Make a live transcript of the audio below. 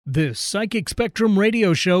This Psychic Spectrum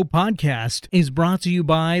Radio Show podcast is brought to you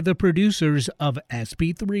by the producers of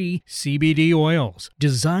SP3 CBD oils,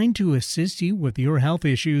 designed to assist you with your health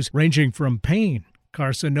issues ranging from pain,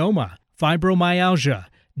 carcinoma, fibromyalgia,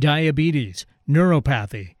 diabetes,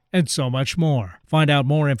 neuropathy, and so much more. Find out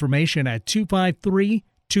more information at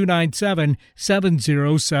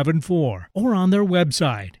 253-297-7074 or on their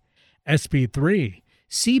website,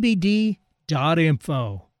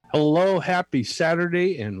 sp3cbd.info. Hello, happy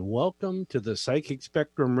Saturday, and welcome to the Psychic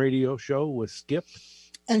Spectrum Radio Show with Skip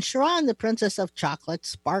and Sha'ron, the princess of chocolate,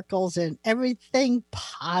 sparkles, and everything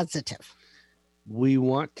positive. We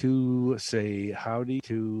want to say howdy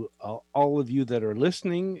to all of you that are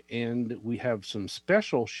listening, and we have some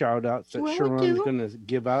special shout-outs that Sha'ron's going to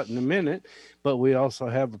give out in a minute, but we also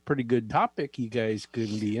have a pretty good topic you guys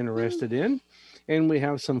could be interested in. And we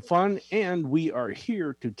have some fun, and we are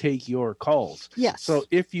here to take your calls. Yes. So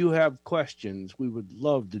if you have questions, we would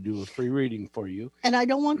love to do a free reading for you. And I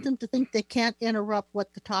don't want them to think they can't interrupt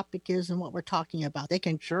what the topic is and what we're talking about. They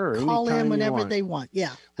can call in whenever they want.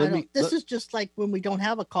 Yeah. This is just like when we don't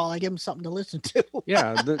have a call, I give them something to listen to.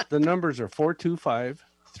 Yeah. The numbers are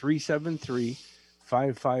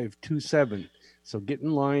 425-373-5527. So get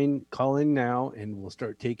in line, call in now, and we'll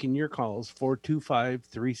start taking your calls,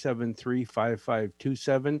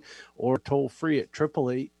 425-373-5527, or toll free at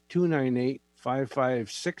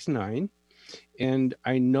 888-298-5569. And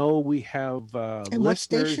I know we have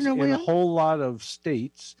listeners in a whole lot of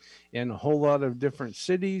states and a whole lot of different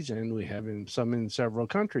cities, and we have some in several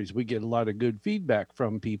countries. We get a lot of good feedback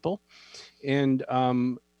from people. And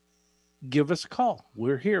give us a call.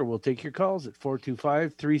 We're here. We'll take your calls at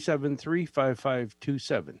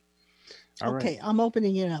 425-373-5527. Okay, I'm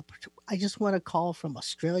opening it up. I just want a call from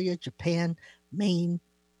Australia, Japan, Maine,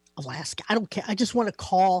 Alaska. I don't care. I just want a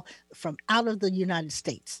call from out of the United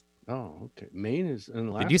States. Oh, okay. Maine is in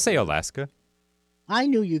Alaska. Did you say Alaska? I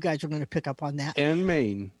knew you guys were going to pick up on that. And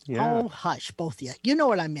Maine. Yeah. Oh, hush, both of you. You know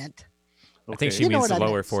what I meant. Okay. I think she means the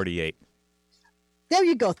lower 48. There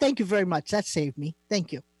you go. Thank you very much. That saved me.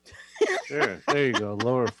 Thank you. There you go.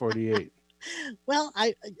 Lower 48. Well,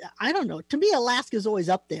 I don't know. To me, Alaska is always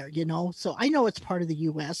up there, so I know it's part of the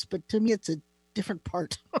U.S., but to me, it's a different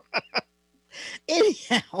part.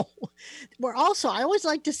 Anyhow, I always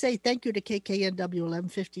like to say thank you to KKNW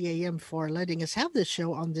 1150 AM for letting us have this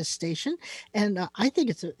show on this station. And I think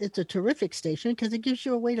it's a terrific station because it gives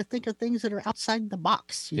you a way to think of things that are outside the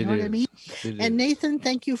box. You know what I mean? And Nathan,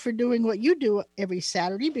 thank you for doing what you do every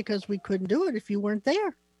Saturday, because we couldn't do it if you weren't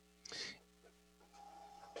there.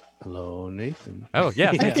 Hello, Nathan. Oh,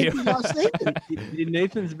 yeah. Thank you. Nathan.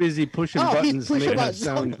 Nathan's busy pushing buttons to make it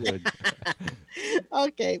sound good.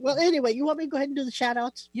 Okay. Well, anyway, you want me to go ahead and do the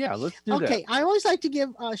shout-outs? Yeah, let's do that. Okay. I always like to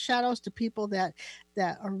give shout-outs to people that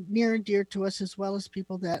are near and dear to us, as well as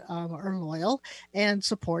people that are loyal and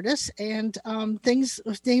support us. And names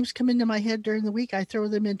come into my head during the week, I throw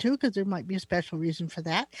them in too, because there might be a special reason for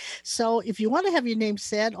that. So if you want to have your name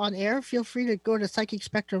said on air, feel free to go to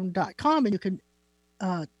psychicspectrum.com, and you can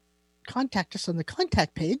contact us on the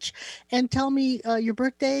contact page and tell me your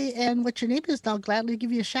birthday and what your name is, and I'll gladly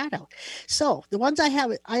give you a shout out. So the ones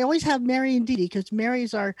I always have Mary and Dee Dee, because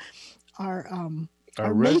Mary's our matron.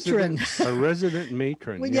 Our resident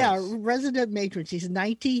matron. Well, yes. Yeah, resident matron. She's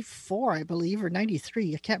 94, I believe, or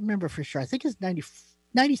 93. I can't remember for sure. I think it's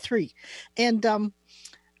 93. And I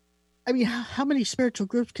mean, how many spiritual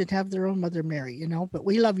groups could have their own Mother Mary, But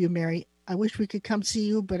we love you, Mary. I wish we could come see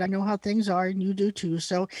you, but I know how things are, and you do too.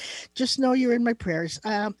 So just know you're in my prayers.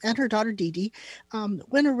 And her daughter, Dee Dee,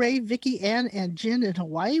 Winter Ray, Vicky, Ann, and Jen in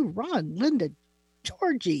Hawaii, Ron, Linda,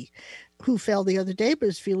 Georgie, who fell the other day but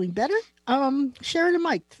is feeling better, Sharon and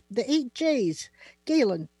Mike, the 8 J's,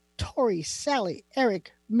 Galen, Tori, Sally,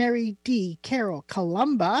 Eric, Mary D, Carol,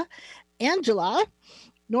 Columba, Angela,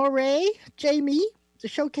 Norray, Jamie, the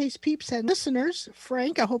Showcase peeps and listeners,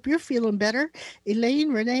 Frank, I hope you're feeling better, Elaine,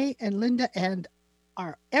 Renee, and Linda, and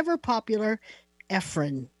our ever popular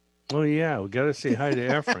Efren. Oh yeah, we got to say hi to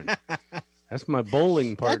Efren. That's my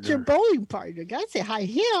bowling partner. That's your bowling partner. Got to say hi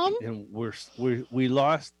to him. And we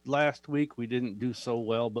lost last week. We didn't do so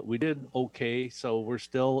well, but we did okay. So we're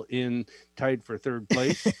still tied for third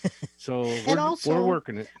place. So we're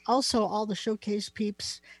working it. Also, all the Showcase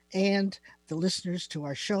peeps and the listeners to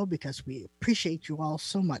our show, because we appreciate you all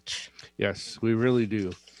so much. Yes, we really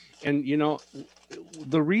do. And,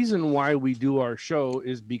 the reason why we do our show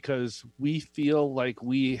is because we feel like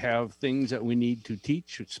we have things that we need to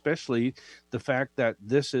teach, especially the fact that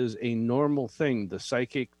this is a normal thing. The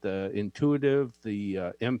psychic, the intuitive,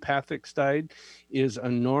 the empathic side is a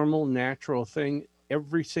normal, natural thing.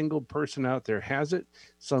 every single person out there has it.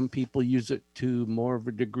 Some people use it to more of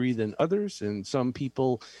a degree than others, and some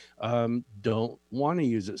people don't want to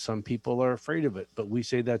use it. Some people are afraid of it, but we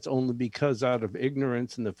say that's only because out of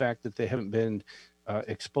ignorance and the fact that they haven't been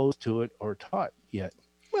exposed to it or taught yet.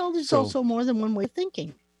 Well, there's also more than one way of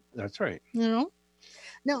thinking. That's right. Now,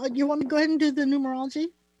 you want me to go ahead and do the numerology?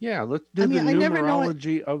 Yeah, let's do the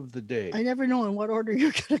numerology of the day. I never know in what order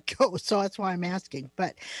you're going to go, so that's why I'm asking.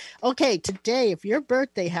 But, okay, today, if your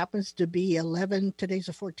birthday happens to be 11, today's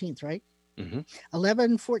the 14th, right?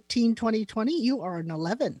 11/14/2020, you are an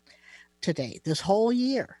 11 today, this whole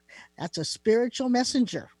year. That's a spiritual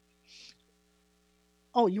messenger.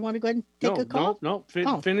 Oh, you want to go ahead and take a call? No.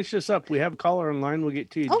 Finish this up. We have a caller online. We'll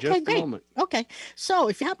get to you in just a moment. Okay. So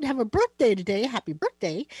if you happen to have a birthday today, happy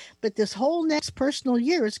birthday. But this whole next personal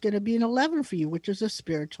year is going to be an 11 for you, which is a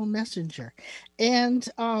spiritual messenger. And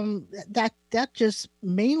that just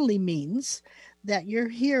mainly means that you're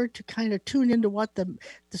here to kind of tune into what the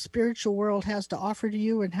spiritual world has to offer to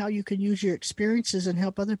you and how you can use your experiences and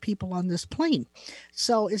help other people on this plane.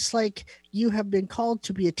 So it's like you have been called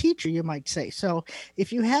to be a teacher, you might say. So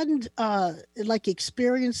if you hadn't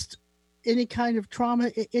experienced any kind of trauma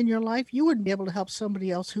in your life, you wouldn't be able to help somebody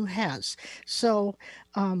else who has. So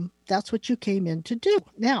that's what you came in to do.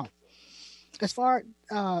 Now, as far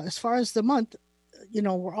as the month,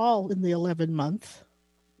 we're all in the 11 month.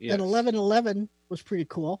 Yes. And 11/11 was pretty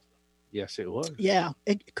cool. Yes, it was. Yeah,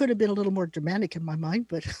 it could have been a little more dramatic in my mind,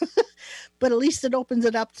 but but at least it opens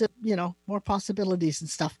it up to, more possibilities and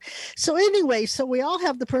stuff. So anyway, we all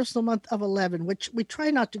have the personal month of 11, which we try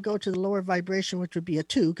not to go to the lower vibration, which would be a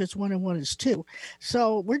 2, because 1 and 1 is 2.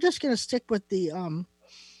 So we're just going to stick with the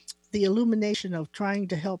illumination of trying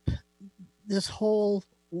to help this whole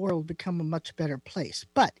world become a much better place.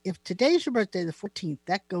 But if today's your birthday, the 14th,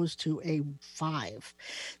 that goes to a 5.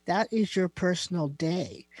 That is your personal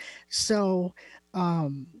day. So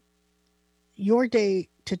your day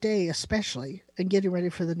today especially, and getting ready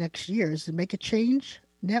for the next year, is to make a change,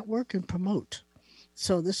 network, and promote.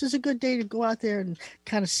 So this is a good day to go out there and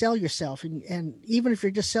kind of sell yourself, and even if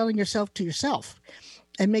you're just selling yourself to yourself,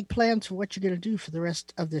 and make plans for what you're going to do for the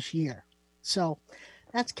rest of this year. So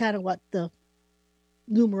that's kind of what the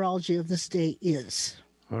numerology of this day is.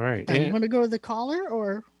 All right. And you want to go to the caller,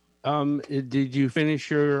 or did you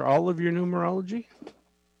finish all of your numerology?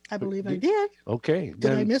 I believe I did. Okay.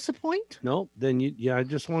 Did I miss a point? No. Then I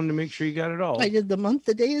just wanted to make sure you got it all. I did the month,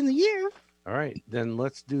 the day, and the year. All right. Then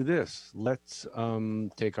let's do this. Let's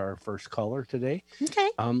take our first caller today. Okay.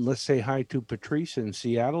 Let's say hi to Patrice in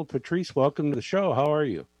Seattle. Patrice, welcome to the show. How are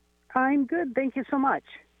you? I'm good. Thank you so much.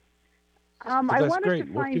 That's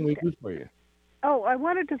great. What can we do for you? Oh, I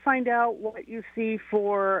wanted to find out what you see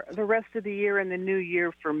for the rest of the year and the new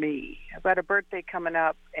year for me. I've got a birthday coming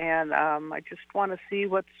up, and I just want to see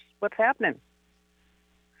what's happening.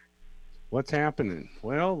 What's happening?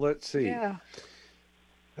 Well, let's see. Yeah.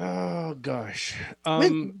 Oh, gosh.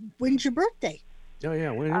 When's your birthday? Oh, yeah.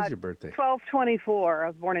 When is your birthday? 12/24. I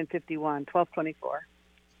was born in 51. 12/24.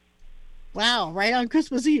 Wow. Right on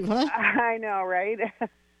Christmas Eve, huh? I know, right?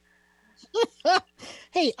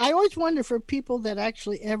 Hey, I always wonder for people that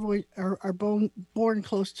actually ever are born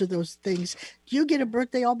close to those things. Do you get a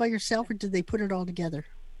birthday all by yourself, or did they put it all together?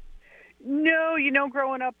 No,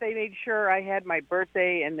 growing up, they made sure I had my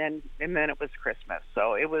birthday, and then it was Christmas.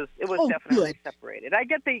 So it was definitely separated. I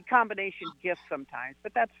get the combination gift sometimes,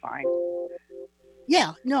 but that's fine.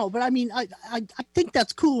 Yeah, no, but I mean, I think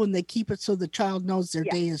that's cool when they keep it so the child knows their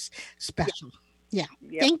day is special. Yeah,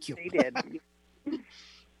 thank you. They did.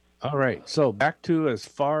 All right. So back to as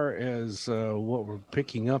far as what we're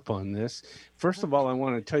picking up on this. First of all, I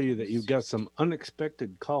want to tell you that you've got some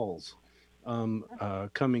unexpected calls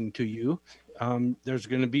coming to you. There's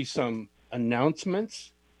going to be some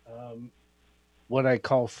announcements, what I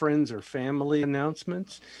call friends or family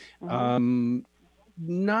announcements. Nothing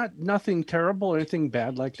terrible or anything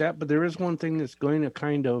bad like that, but there is one thing that's going to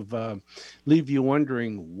kind of leave you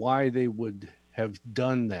wondering why they would have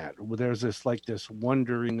done that. There's this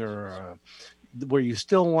wondering or where you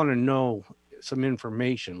still want to know some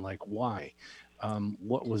information, like why,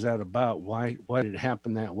 what was that about? Why did it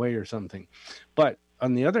happen that way or something? But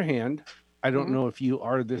on the other hand, I don't know if you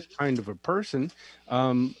are this kind of a person.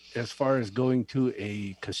 As far as going to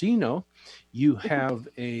a casino, you have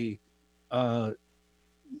a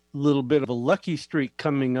little bit of a lucky streak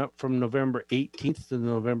coming up from November 18th to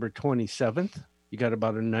November 27th. You got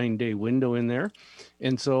about a 9-day window in there.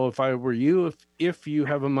 And so if I were you, if you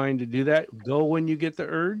have a mind to do that, go when you get the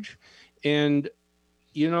urge. And,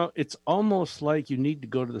 it's almost like you need to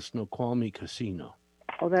go to the Snoqualmie Casino.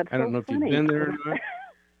 Oh, that's I don't know if you've been there or not.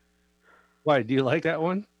 Why? Do you like that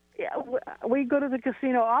one? Yeah, we go to the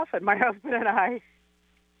casino often, my husband and I.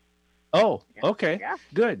 Oh, okay. Yeah.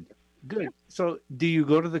 Good. So do you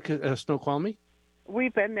go to the Snoqualmie?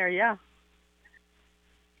 We've been there, yeah.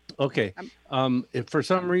 Okay. If for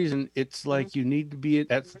some reason it's like you need to be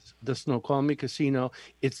at the Snoqualmie Casino,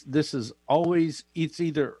 it's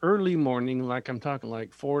either early morning, like I'm talking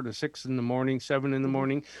like 4 to 6 in the morning, 7 in the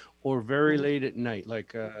morning, or very late at night,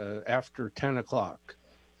 like after 10 o'clock.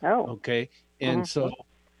 Oh. Okay. And so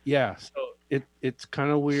it's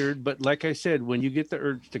kind of weird, but like I said, when you get the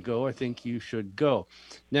urge to go, I think you should go.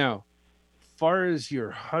 Now, far as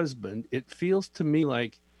your husband, it feels to me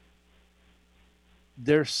like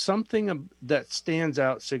there's something that stands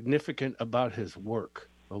out significant about his work.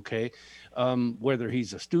 Okay. Whether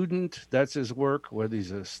he's a student, that's his work. Whether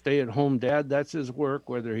he's a stay-at-home dad, that's his work.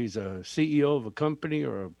 Whether he's a CEO of a company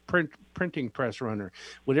or a printing press runner,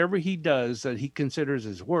 whatever he does that he considers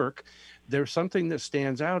his work, there's something that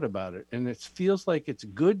stands out about it. And it feels like it's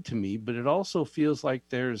good to me, but it also feels like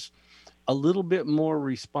there's a little bit more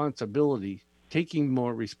responsibility, taking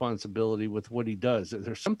more responsibility with what he does.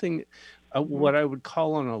 There's something, what I would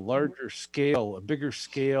call on a larger scale, a bigger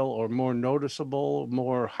scale, or more noticeable,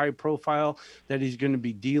 more high profile that he's going to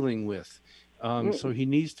be dealing with. So he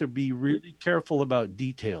needs to be really careful about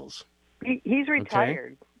details. He's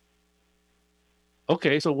retired.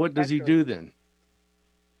 Okay, so what does he do then?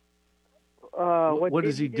 What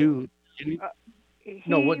does he do?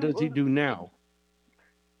 What does he do now?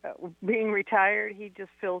 Being retired, he just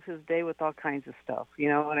fills his day with all kinds of stuff. You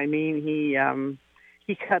know what I mean?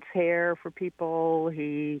 He cuts hair for people.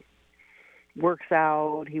 He works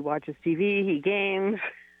out. He watches TV. He games.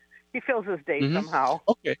 He fills his day somehow.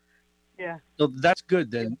 Okay. Yeah. So that's good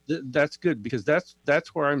then. That's good because that's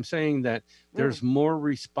where I'm saying that there's more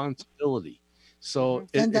responsibility. So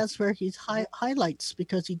that's where he highlights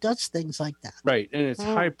because he does things like that. Right, and it's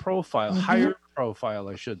high profile, higher profile,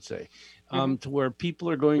 I should say. To where people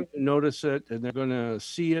are going to notice it and they're going to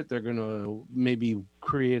see it. They're going to maybe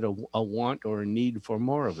create a want or a need for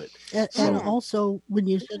more of it. And also, when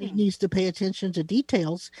you said he needs to pay attention to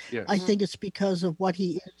details, I think it's because of what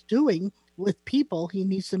he is doing with people. He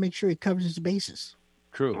needs to make sure he covers his bases.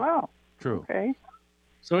 True. Wow. True. Okay.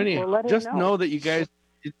 So anyhow, just know that you guys,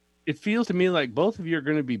 it feels to me like both of you are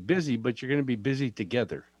going to be busy, but you're going to be busy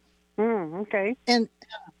together. Okay.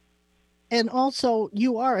 And also,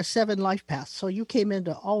 you are a 7 life path, so you came in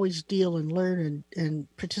to always deal and learn and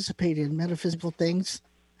participate in metaphysical things.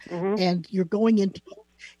 And you're going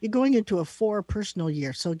into a 4 personal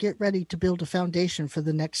year, so get ready to build a foundation for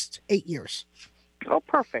the next 8 years. Oh,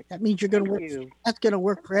 perfect. That means you're going to work. That's going to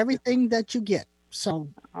work for everything that you get. So,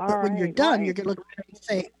 but when you're done, you're going to look back and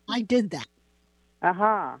say, "I did that."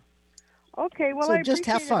 Okay. Well, so I just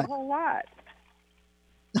have fun. It a whole lot.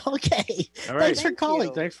 Okay. All right. Thanks for calling.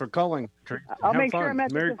 You. Thanks for calling. I'll make sure I'm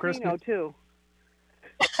at the casino too.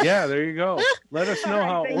 Yeah, there you go. Let us know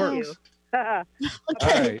how it works. Okay.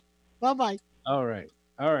 Right. Bye-bye. All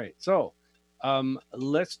right. So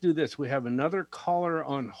let's do this. We have another caller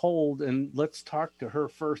on hold, and let's talk to her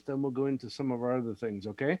first, then we'll go into some of our other things,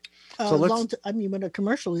 okay? So when a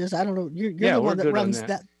commercial is, I don't know. You're the one that runs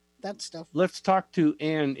that stuff. Let's talk to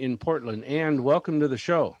Ann in Portland. Ann, welcome to the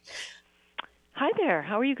show. Hi there.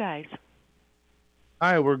 How are you guys?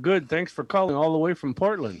 Hi, we're good. Thanks for calling all the way from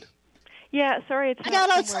Portland. Yeah, sorry, it's not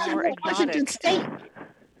outside Washington State.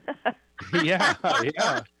 Yeah.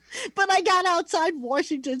 But I got outside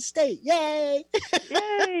Washington State. Yay!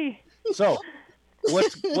 Yay! So,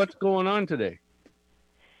 what's going on today?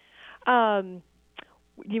 You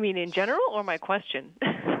mean in general or my question?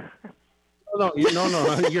 No,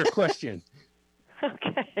 your question.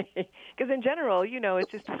 Okay. Because in general,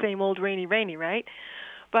 it's just the same old rainy, right?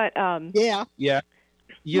 But yeah.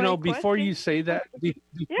 Before you say that,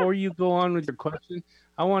 before you go on with your question,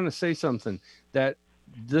 I want to say something that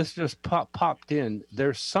this just popped in.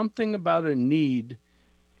 There's something about a need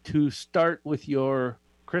to start with your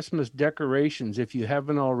Christmas decorations if you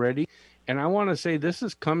haven't already. And I want to say this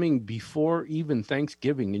is coming before even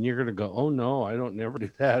Thanksgiving, and you're going to go, "Oh no, I don't never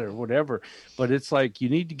do that," or whatever. But it's like you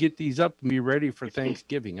need to get these up and be ready for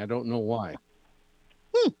Thanksgiving. I don't know why.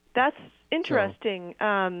 That's interesting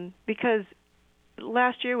because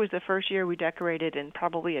last year was the first year we decorated in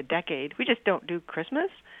probably a decade. We just don't do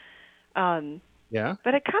Christmas. Yeah.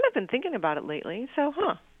 But I kind of been thinking about it lately, so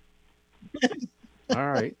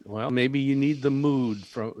All right. Well, maybe you need the mood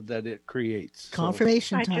that it creates.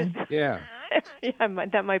 Confirmation time. Yeah. Yeah,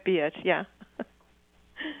 that might be it. Yeah.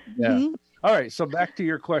 Yeah. Mm-hmm. All right. So back to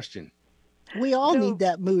your question. We all need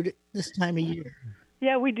that mood this time of year.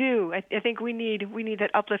 Yeah, we do. I think we need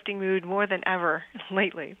that uplifting mood more than ever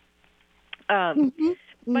lately.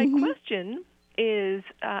 My question is,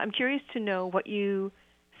 I'm curious to know what you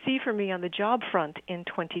see for me on the job front in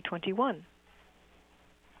 2021.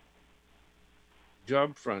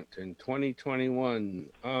 Job front in 2021.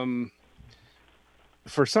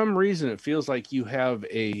 For some reason, it feels like you have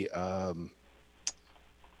a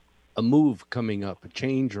move coming up, a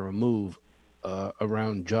change or a move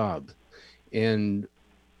around jobs, and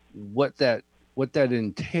what that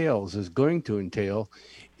entails is going to entail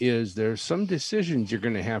is there's some decisions you're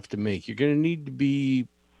going to have to make. You're going to need to be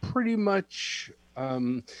pretty much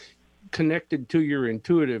connected to your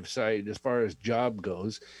intuitive side as far as job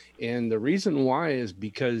goes. And the reason why is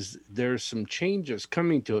because there's some changes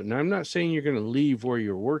coming to it. And I'm not saying you're going to leave where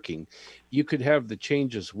you're working. You could have the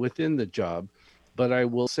changes within the job, but I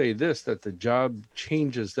will say this, that the job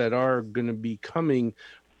changes that are going to be coming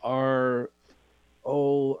are,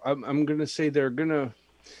 I'm going to say they're going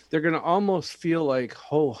to almost feel like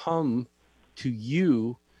ho-hum to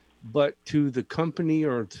you, but to the company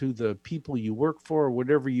or to the people you work for, or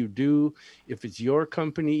whatever you do, if it's your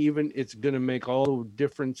company even, it's going to make all the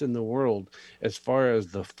difference in the world as far as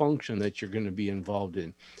the function that you're going to be involved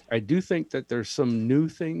in. I do think that there's some new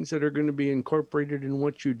things that are going to be incorporated in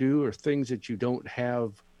what you do, or things that you don't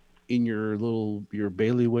have in your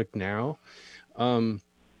bailiwick now.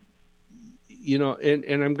 You know,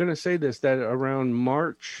 and I'm going to say this, that around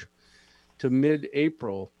March to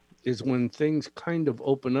mid-April is when things kind of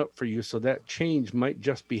open up for you. So that change might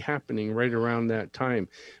just be happening right around that time.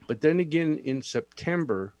 But then again, in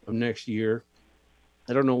September of next year,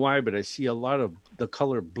 I don't know why, but I see a lot of the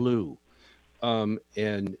color blue and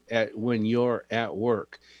when you're at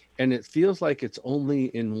work. And it feels like it's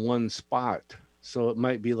only in one spot. So it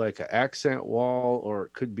might be like an accent wall, or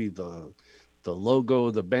it could be the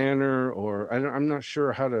logo, the banner, or I'm not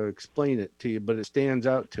sure how to explain it to you, but it stands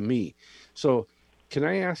out to me. So can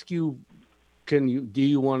I ask you, do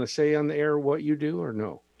you want to say on the air what you do or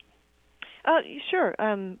no? Sure.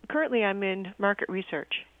 Currently I'm in market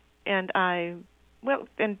research, and I won't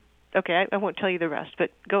tell you the rest,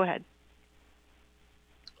 but go ahead.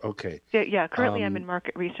 Okay. Yeah, currently I'm in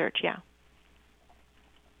market research, yeah.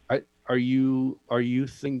 Are you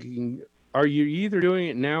thinking, are you either doing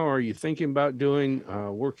it now, or are you thinking about doing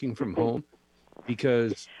working from home?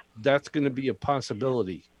 Because that's going to be a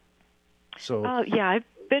possibility. So yeah, I've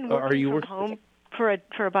been working from home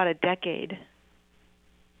for about a decade.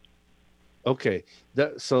 Okay,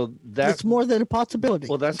 that's more than a possibility.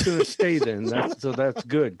 Well, that's going to stay then. That's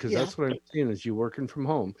good, because that's what I'm seeing is you working from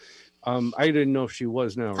home. I didn't know if she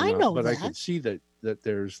was now or not, but I could see that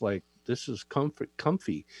there's like, this is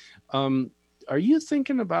comfy. Are you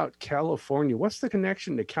thinking about California? What's the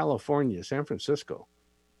connection to California, San Francisco?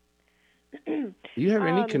 Do you have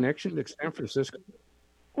any connection to San Francisco?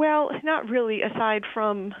 Well, not really, aside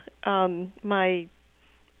from my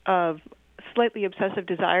slightly obsessive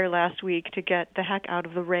desire last week to get the heck out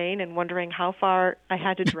of the rain, and wondering how far I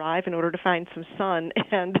had to drive in order to find some sun.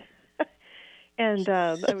 And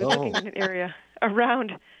I was looking in an area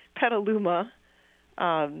around Petaluma.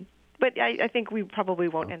 But I think we probably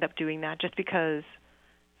won't end up doing that, just because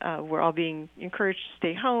we're all being encouraged to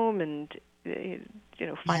stay home, and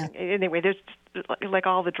anyway, there's like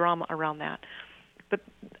all the drama around that. But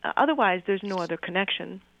otherwise, there's no other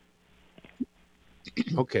connection.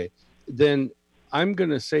 Okay, then I'm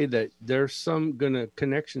going to say that there's some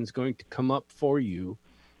connections going to come up for you,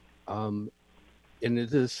 and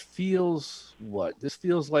this feels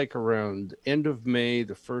like around end of May,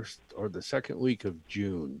 the first or the second week of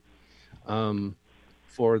June,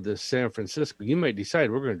 for the San Francisco. You might decide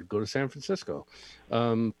we're going to go to San Francisco,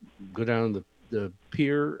 go down the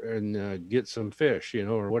pier and get some fish,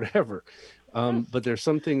 or whatever. But there's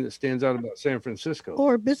something that stands out about San Francisco.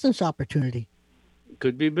 Or business opportunity.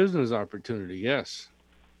 Could be business opportunity. Yes.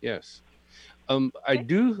 I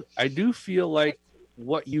do feel like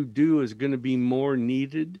what you do is going to be more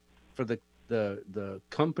needed for the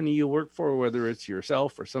company you work for, whether it's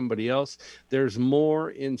yourself or somebody else. There's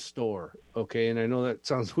more in store. Okay. And I know that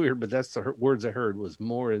sounds weird, but that's the words I heard, was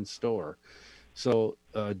more in store. So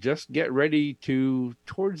just get ready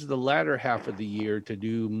towards the latter half of the year, to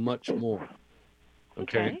do much more.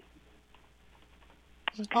 Okay.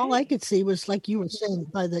 All I could see was, like you were saying,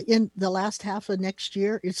 by the last half of next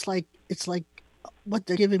year, it's like what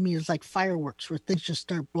they're giving me is like fireworks, where things just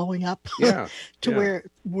start blowing up where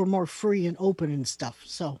we're more free and open and stuff.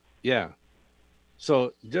 So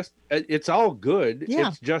so just, it's all good.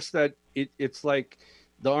 It's just that it's like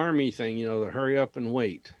the army thing, the hurry up and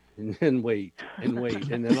wait and then wait and wait,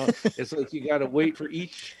 and then it's like you got to wait for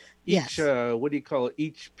each what do you call it,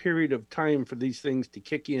 each period of time for these things to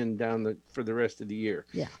kick in for the rest of the year.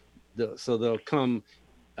 So they'll come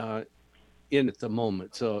in at the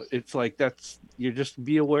moment. So it's like you just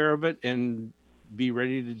be aware of it and be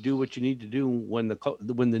ready to do what you need to do when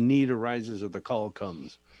the need arises or the call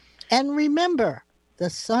comes. And remember, the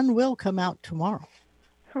sun will come out tomorrow.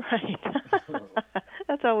 Right.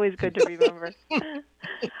 That's always good to remember.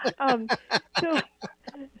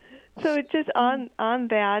 So just on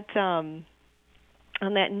that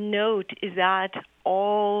note, is that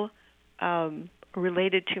all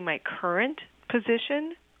related to my current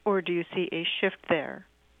position, or do you see a shift there?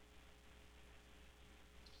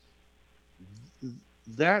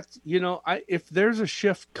 That, if there's a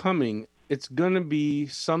shift coming, it's going to be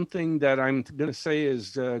something that I'm going to say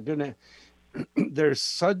is going to, there's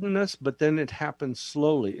suddenness, but then it happens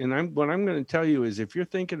slowly. And what I'm going to tell you is, if you're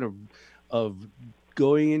thinking of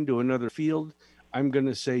going into another field, I'm going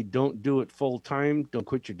to say don't do it full time. Don't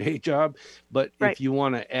quit your day job. But right. If you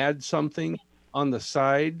want to add something on the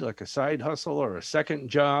side, like a side hustle or a second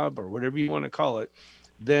job or whatever you want to call it,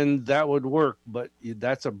 then that would work. But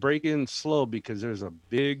that's a break in slow, because there's a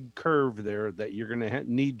big curve there that you're going to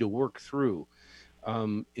need to work through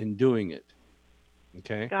in doing it.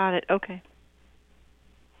 Okay. Got it. Okay.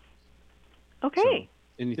 Okay. So,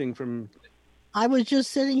 anything from... I was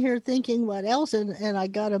just sitting here thinking what else, and I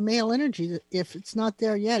got a male energy that if it's not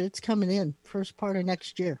there yet, it's coming in first part of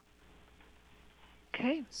next year.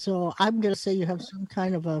 Okay. So I'm going to say you have some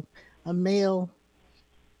kind of a male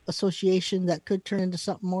association that could turn into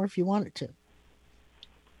something more if you want it to.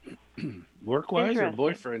 Work-wise or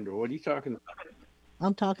boyfriend, or what are you talking about?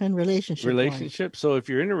 I'm talking relationship. Relationship. So if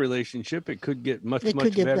you're in a relationship, it could get much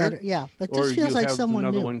better. Yeah, but this feels like someone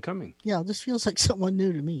another new. one coming. Yeah, this feels like someone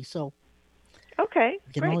new to me. So. Okay,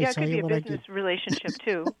 great. Yeah, it could be a business relationship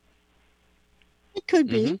too. It could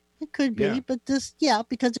be. Mm-hmm. It could be. Yeah. But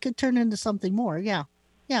because it could turn into something more. Yeah.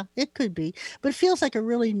 Yeah, it could be. But it feels like a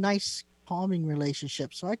really nice, calming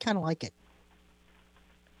relationship. So I kind of like it.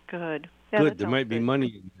 Good. Yeah, good. There might be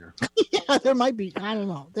money in there. Yeah, there might be. I don't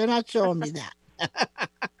know. They're not showing me that.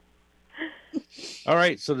 All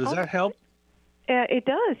right. So does that help? It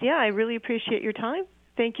does. Yeah, I really appreciate your time.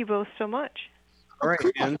 Thank you both so much. All right,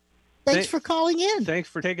 man. Thanks for calling in. Thanks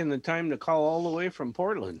for taking the time to call all the way from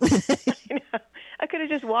Portland. I could have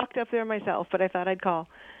just walked up there myself, but I thought I'd call.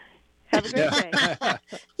 Have a great day.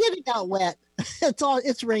 You'd have got wet.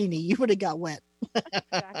 It's rainy. You would have got wet.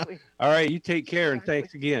 Exactly. All right. You take care, and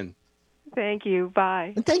thanks again. Thank you.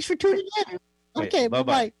 Bye. And thanks for tuning in. Okay,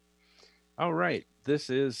 bye-bye. All right.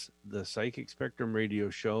 This is the Psychic Spectrum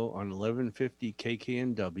Radio Show on 1150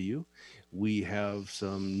 KKNW. We have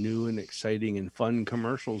some new and exciting and fun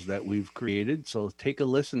commercials that we've created. So take a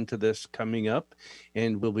listen to this coming up,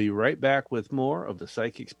 and we'll be right back with more of the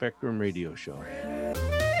Psychic Spectrum Radio Show.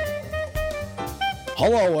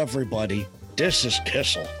 Hello, everybody. This is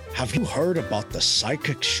Kissel. Have you heard about the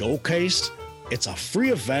Psychic Showcase? It's a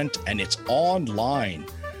free event and it's online,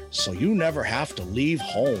 so you never have to leave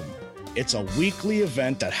home. It's a weekly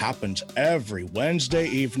event that happens every Wednesday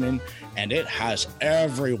evening, and it has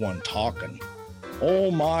everyone talking.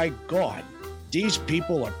 Oh my God, these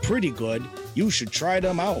people are pretty good. You should try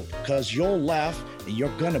them out, because you'll laugh and you're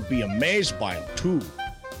going to be amazed by them too.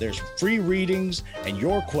 There's free readings and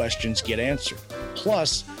your questions get answered.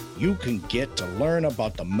 Plus, you can get to learn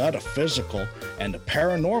about the metaphysical and the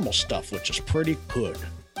paranormal stuff, which is pretty good.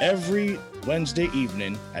 Every Wednesday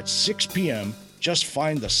evening at 6 p.m., just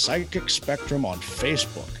find the Psychic Spectrum on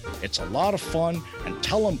Facebook. It's a lot of fun, and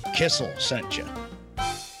tell them Kissel sent you.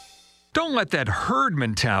 Don't let that herd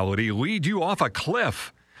mentality lead you off a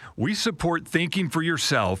cliff. We support thinking for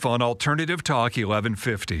yourself on Alternative Talk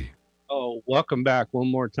 1150. Oh, welcome back one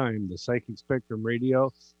more time. The Psychic Spectrum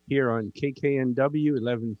Radio here on KKNW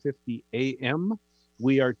 1150 AM.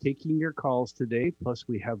 We are taking your calls today, plus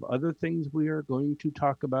we have other things we are going to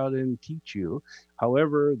talk about and teach you.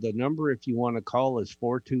 However, the number, if you want to call, is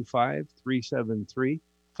 425-373-5527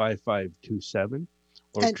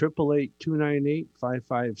 or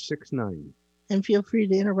 888-298-5569. And feel free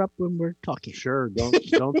to interrupt when we're talking. Sure.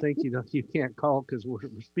 Don't think you can't call because we're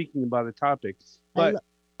speaking about a topic. But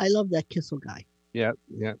I love that Kissel guy. Yeah,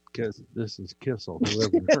 because this is Kissel.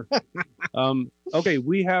 Okay,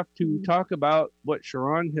 we have to talk about what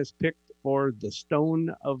Sha'ron has picked for the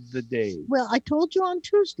stone of the day. Well, I told you on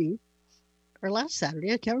Tuesday, or last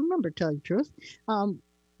Saturday, I can't remember, to tell you the truth, one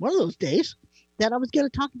of those days, that I was going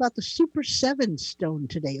to talk about the Super 7 stone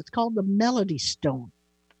today. It's called the Melody Stone.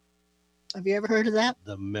 Have you ever heard of that?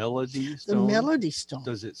 The Melody Stone? The Melody Stone.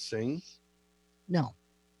 Does it sing? No.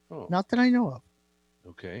 Oh. Not that I know of.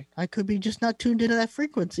 Okay. I could be just not tuned into that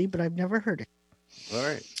frequency, but I've never heard it. All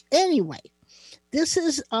right. Anyway, this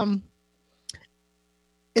is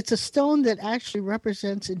It's a stone that actually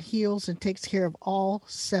represents and heals and takes care of all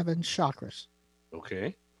 7 chakras.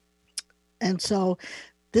 Okay. And so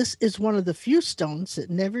this is one of the few stones that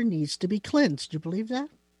never needs to be cleansed. Do you believe that?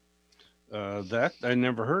 That I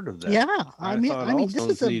never heard of that. Yeah, I mean, all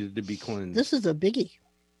stones needed to be cleansed. This is a biggie.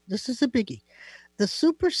 The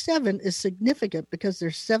Super 7 is significant because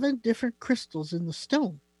there's 7 different crystals in the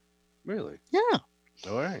stone. Really? Yeah.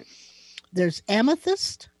 All right. There's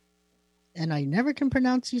amethyst, and I never can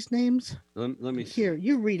pronounce these names. Let me see. Here,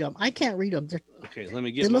 you read them. I can't read them. Okay, let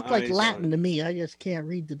me get. They look like Latin to me. I just can't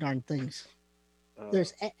read the darn things.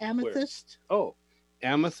 There's amethyst. Where? Oh,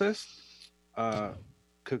 amethyst,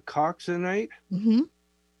 cacoxenite,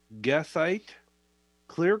 gethite,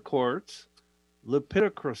 clear quartz,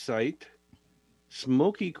 lepidocrosite,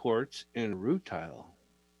 smoky quartz, and rutile.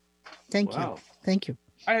 Thank you.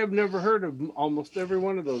 I have never heard of almost every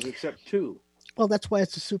one of those except 2. Well, that's why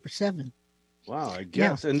it's a Super 7. Wow, I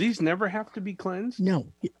guess. Yeah. And these never have to be cleansed? No.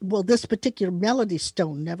 Well, this particular melody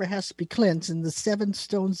stone never has to be cleansed, and the 7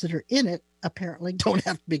 stones that are in it apparently don't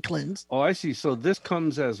have to be cleansed. Oh, I see. So this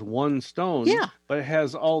comes as one stone, but it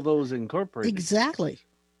has all those incorporated. Exactly.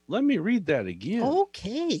 Let me read that again.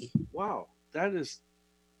 Okay. Wow, that is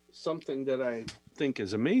something that I think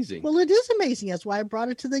is amazing. Well, it is amazing. That's why I brought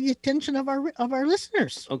it to the attention of our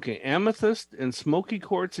listeners. Okay, amethyst and smoky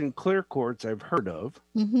quartz and clear quartz I've heard of.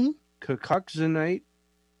 Cacoxenite,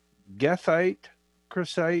 gethite,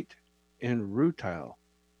 crocite, and rutile.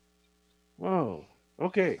 Whoa.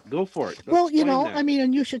 Okay, go for it. Well, I mean,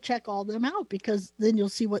 and you should check all them out because then you'll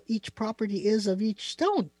see what each property is of each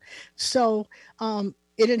stone. So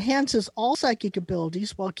it enhances all psychic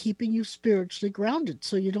abilities while keeping you spiritually grounded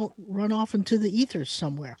so you don't run off into the ethers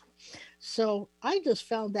somewhere. So I just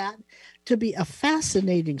found that to be a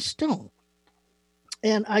fascinating stone.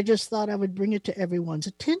 And I just thought I would bring it to everyone's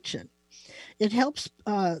attention. It helps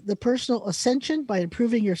the personal ascension by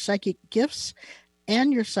improving your psychic gifts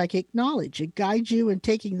and your psychic knowledge. It guides you in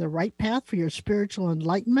taking the right path for your spiritual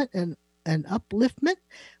enlightenment and upliftment.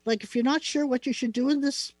 Like if you're not sure what you should do in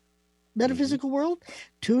this metaphysical world,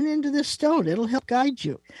 tune into this stone. It'll help guide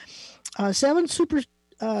you. 7 super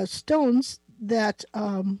stones that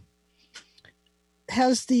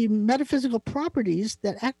has the metaphysical properties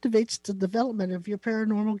that activates the development of your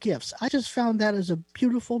paranormal gifts. I just found that as a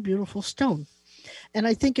beautiful, beautiful stone. And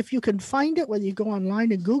I think if you can find it, whether you go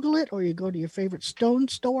online and Google it or you go to your favorite stone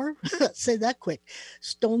store, say that quick,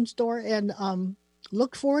 stone store, and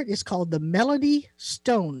look for it. It's called the Melody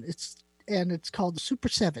Stone. It's called the Super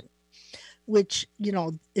 7, which,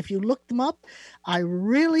 if you look them up, I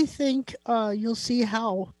really think you'll see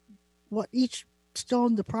what each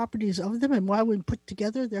stone, the properties of them, and why when put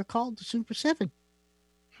together, they're called the Super 7.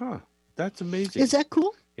 Huh. That's amazing. Is that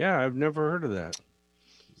cool? Yeah, I've never heard of that.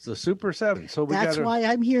 It's the Super 7. So that's why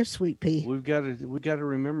I'm here, Sweet Pea. We got to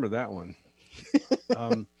remember that one.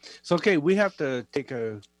 So okay, we have to take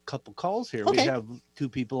a couple calls here. Okay. We have 2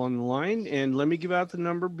 people on the line, and let me give out the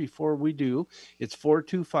number before we do. It's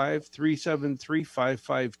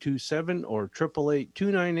 425-373-5527 or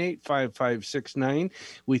 888-298-5569.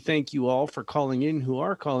 We thank you all for calling in who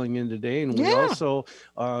are calling in today, and we also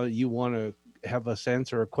you want to have us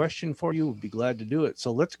answer a question for you, we'd be glad to do it.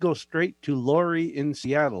 So let's go straight to Lori in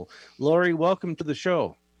Seattle. Lori, welcome to the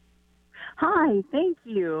show. Hi, thank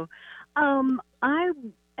you. I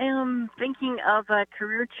am thinking of a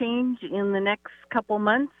career change in the next couple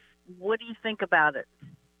months. What do you think about it?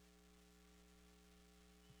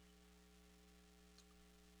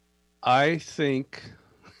 I think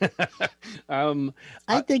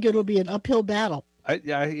I think it'll be an uphill battle.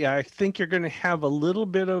 I think you're going to have a little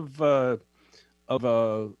bit of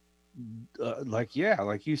like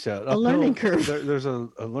you said, a learning curve. There's a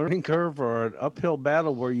learning curve or an uphill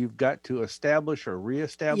battle where you've got to establish or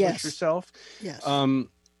reestablish yourself. Yes.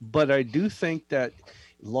 But I do think that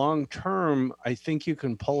long term, I think you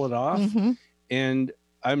can pull it off. And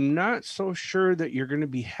I'm not so sure that you're going to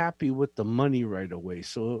be happy with the money right away.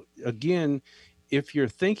 So again, if you're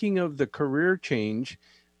thinking of the career change,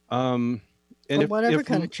 and whatever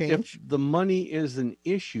kind of change, if the money is an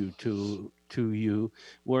issue to you,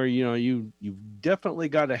 where you've definitely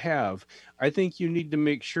got to have, I think you need to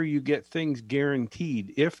make sure you get things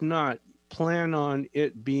guaranteed. If not, plan on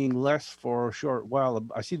it being less for a short while.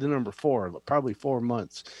 I see the number 4, probably 4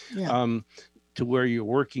 months, to where you're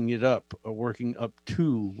working it up or working up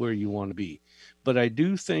to where you want to be. But I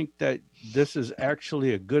do think that this is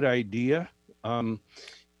actually a good idea,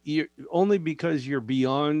 only because you're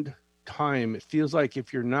beyond time. It feels like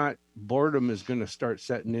if you're not, boredom is going to start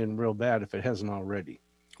setting in real bad if it hasn't already.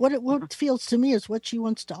 what feels to me is what she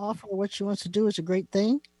wants to offer, what she wants to do is a great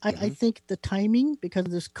thing. I think the timing, because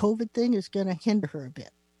of this COVID thing, is going to hinder her a bit.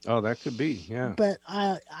 Oh, that could be, yeah. But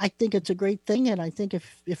I think it's a great thing, and I think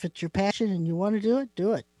if it's your passion and you want to do it,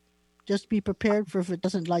 do it. Just be prepared for if it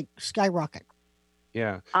doesn't skyrocket.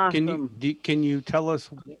 Yeah. Awesome. Can you tell us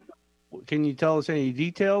any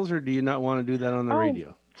details, or do you not want to do that on the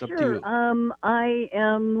radio? It's up to you. I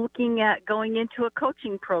am looking at going into a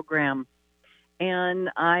coaching program, and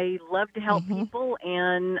I love to help people.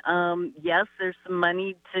 And yes, there's some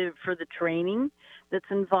money for the training that's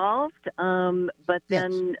involved. But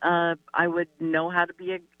then I would know how to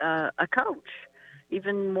be a coach,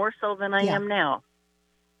 even more so than I am now.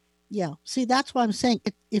 Yeah. See, that's why I'm saying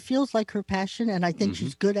it feels like her passion, and I think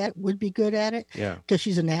she's would be good at it. Yeah. Because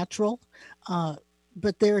she's a natural.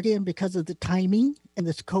 But there again, because of the timing and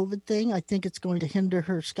this COVID thing, I think it's going to hinder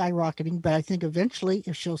her skyrocketing. But I think eventually,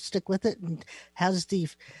 if she'll stick with it and has the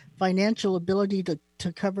financial ability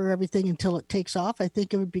to cover everything until it takes off, I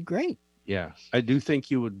think it would be great. Yeah. I do think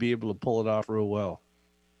you would be able to pull it off real well.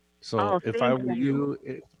 So if I were you,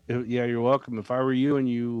 yeah, you're welcome. If I were you and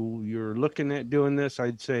you're looking at doing this,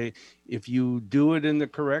 I'd say if you do it in the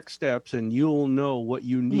correct steps, and you'll know what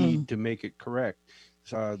you need to make it correct,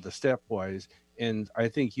 the stepwise. And I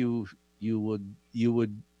think you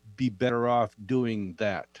would be better off doing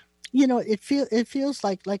that. It feels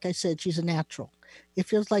like I said, she's a natural. It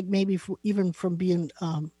feels like maybe even from being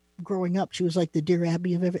growing up, she was like the dear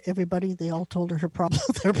Abby of everybody. They all told her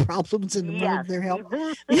their problems and wanted their help.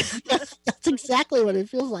 That's exactly what it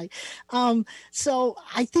feels like. So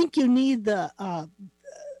I think you need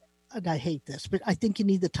and I hate this, but I think you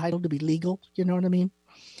need the title to be legal. You know what I mean?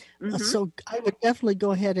 So I would definitely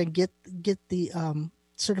go ahead and get the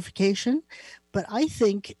certification. But I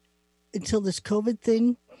think until this COVID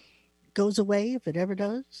thing goes away, if it ever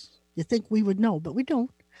does, you think we would know, but we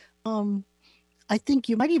don't. I think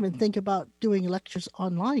you might even think about doing lectures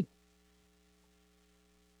online.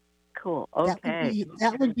 Cool. Okay.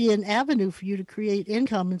 That would be an avenue for you to create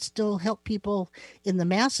income and still help people in the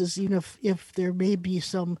masses, even if there may be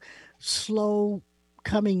some slow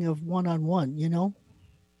coming of one-on-one,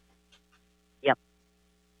 Yep.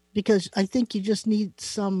 Because I think you just need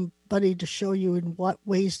somebody to show you in what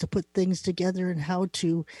ways to put things together and how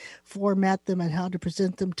to format them and how to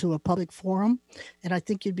present them to a public forum. And I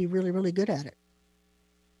think you'd be really, really good at it.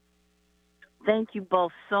 Thank you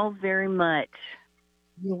both so very much.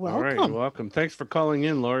 You're welcome. All right, you're welcome. Thanks for calling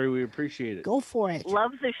in, Lori. We appreciate it. Go for it.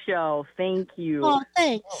 Love the show. Thank you. Oh,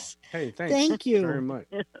 thanks. Hey, thanks. Thank you very much.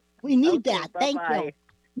 We need that. Thank you.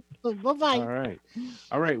 Bye-bye.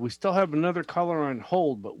 All right. We still have another caller on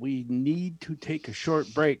hold, but we need to take a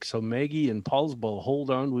short break. So Maggie and Paulsbo,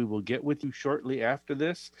 hold on. We will get with you shortly after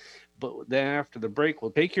this. But then after the break, we'll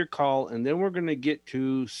take your call, and then we're going to get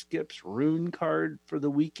to Skip's rune card for the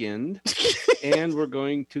weekend. And we're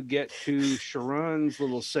going to get to Sha'ron's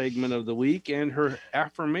little segment of the week and her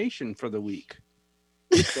affirmation for the week.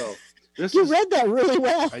 So you read that really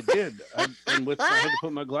well. I did. I had to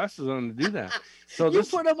put my glasses on to do that. So you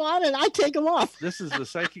put them on and I take them off. This is the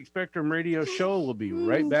Psychic Spectrum Radio Show. We'll be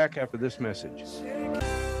right back after this message.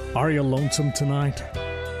 Are you lonesome tonight?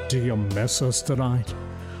 Do you miss us tonight?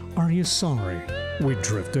 Are you sorry we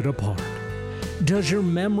drifted apart? Does your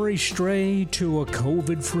memory stray to a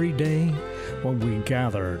COVID-free day when we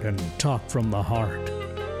gathered and talked from the heart?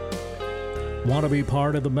 Want to be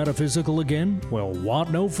part of the metaphysical again? Well,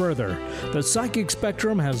 want no further. The Psychic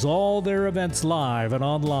Spectrum has all their events live and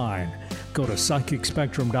online. Go to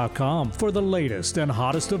psychicspectrum.com for the latest and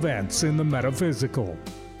hottest events in the metaphysical.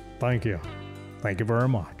 Thank you. Thank you very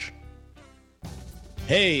much.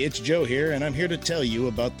 Hey, it's Joe here, and I'm here to tell you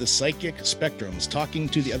about the Psychic Spectrum's Talking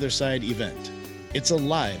to the Other Side event. It's a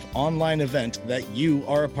live, online event that you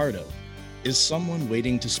are a part of. Is someone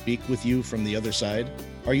waiting to speak with you from the other side?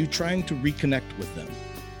 Are you trying to reconnect with them?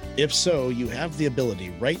 If so, you have the ability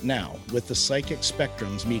right now with the Psychic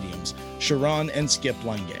Spectrum's mediums, Sha'ron and Skip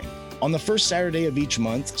Lange. On the first Saturday of each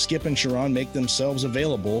month, Skip and Sha'ron make themselves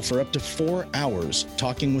available for up to 4 hours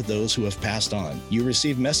talking with those who have passed on. You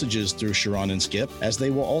receive messages through Sha'ron and Skip, as they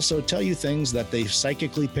will also tell you things that they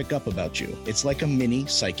psychically pick up about you. It's like a mini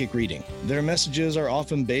psychic reading. Their messages are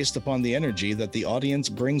often based upon the energy that the audience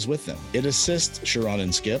brings with them. It assists Sha'ron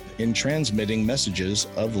and Skip in transmitting messages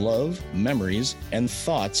of love, memories, and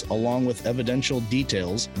thoughts along with evidential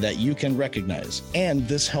details that you can recognize. And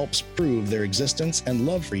this helps prove their existence and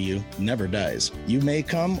love for you never dies. You may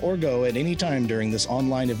come or go at any time during this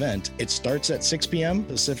online event. It starts at 6 p.m.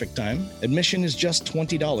 Pacific time. Admission is just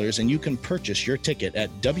 $20, and you can purchase your ticket at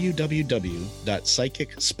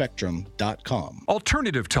www.psychicspectrum.com.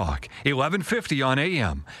 Alternative Talk, 1150 on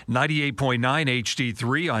AM, 98.9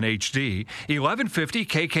 HD3 on HD,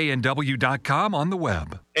 1150kknw.com on the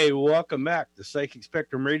web. Hey, welcome back to Psychic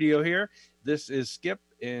Spectrum Radio here. This is Skip,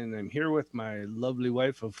 and I'm here with my lovely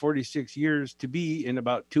wife of 46 years to be in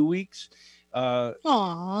about 2 weeks.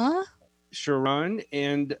 Aww. Sha'ron,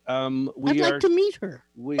 and I'd like to meet her.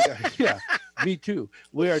 Yeah, me too.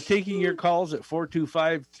 We are taking your calls at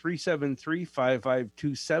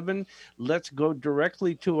 425-373-5527. Let's go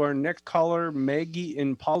directly to our next caller, Maggie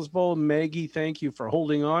in Paulsbo. Maggie, thank you for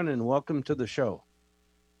holding on, and welcome to the show.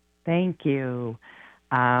 Thank you.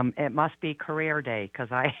 It must be career day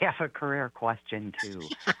because I have a career question too.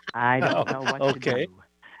 I don't know what to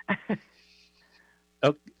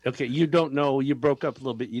do. Okay, you don't know. You broke up a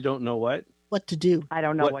little bit. You don't know what? What to do. I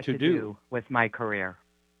don't know what to do with my career.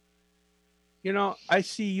 You know, I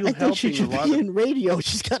see you I helping think she should be in radio.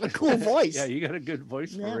 She's got a cool voice. Yeah, you got a good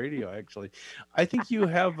voice for radio, actually. I think you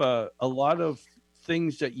have a lot of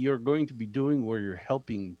things that you're going to be doing where you're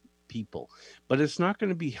helping people, but it's not going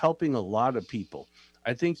to be helping a lot of people.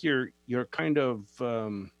 I think you're kind of, I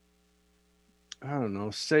don't know,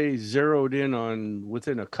 say zeroed in on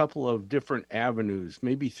within a couple of different avenues,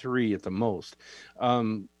 maybe 3 at the most.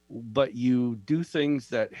 But you do things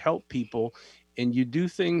that help people, and you do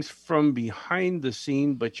things from behind the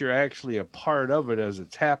scene, but you're actually a part of it as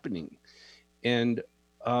it's happening. And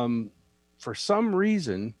for some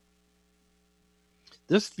reason,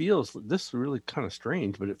 this is really kind of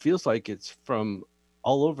strange, but it feels like it's from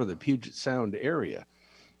all over the Puget Sound area.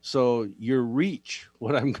 So your reach,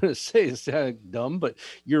 what I'm going to say is dumb, but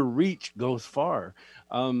your reach goes far.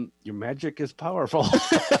 Your magic is powerful.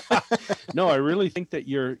 No, I really think that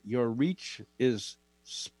your reach is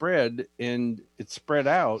spread, and it's spread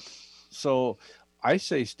out. So I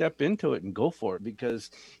say step into it and go for it, because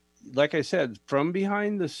like I said, from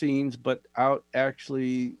behind the scenes, but out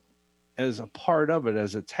actually as a part of it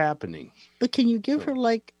as it's happening. But can you give her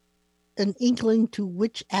like an inkling to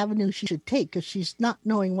which avenue she should take, because she's not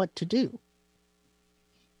knowing what to do?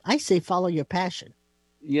 I say follow your passion.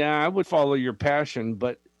 Yeah, I would follow your passion,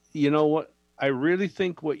 but you know what? I really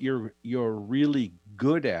think what you're really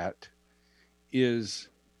good at is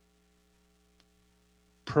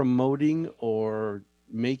promoting or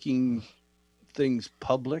making things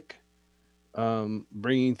public,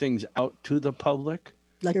 bringing things out to the public.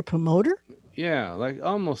 Like a promoter? Yeah, like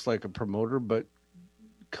almost like a promoter, but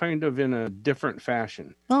kind of in a different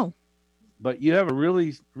fashion. Oh. But you have a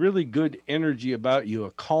really, really good energy about you,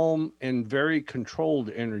 a calm and very controlled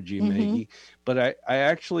energy, Maggie. But I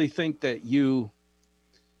actually think that you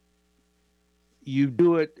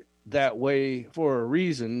do it that way for a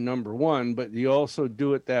reason, number one, but you also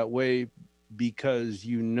do it that way because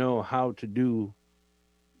you know how to do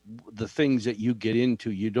the things that you get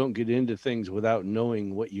into. You don't get into things without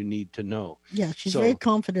knowing what you need to know. Yeah, she's very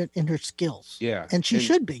confident in her skills. Yeah. And she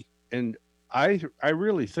should be. And I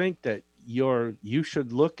really think that you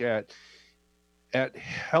should look at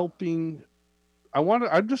helping.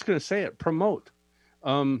 I'm just going to say it, promote.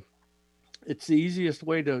 It's the easiest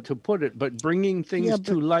way to put it, but bringing things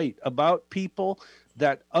to light about people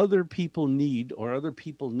that other people need or other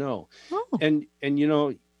people know. Oh. And you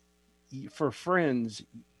know, for friends,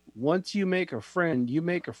 once you make a friend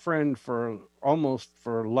for almost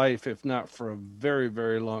for life, if not for a very,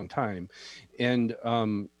 very long time. And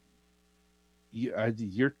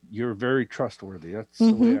you're very trustworthy. That's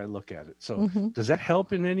the way I look at it. So does that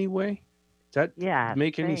help in any way? Does that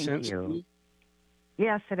make any sense to you?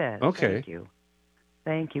 Yes, it is. Okay.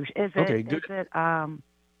 Thank you. Is it, okay, good. Is it,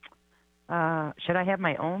 should I have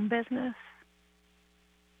my own business?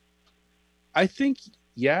 I think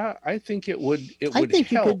it would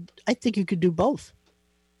help. I think you could do both.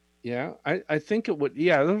 Yeah, I think it would.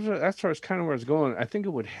 Yeah, that's kind of where it's going. I think it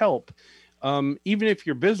would help, even if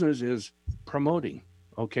your business is promoting,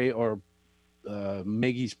 okay, or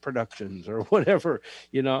Maggie's Productions or whatever,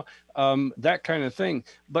 you know, that kind of thing.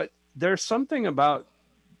 But there's something about,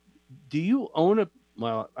 do you own a?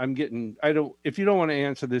 Well, if you don't want to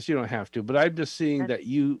answer this, you don't have to. But I'm just seeing that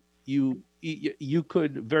you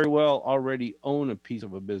could very well already own a piece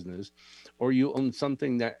of a business, or you own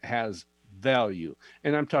something that has value.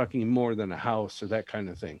 And I'm talking more than a house or that kind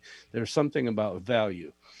of thing. There's something about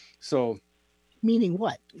value. So meaning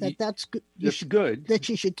what? That's good. It's good. That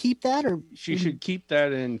she should keep that, or she should keep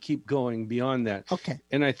that and keep going beyond that. Okay.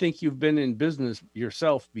 And I think you've been in business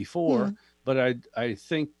yourself before, but I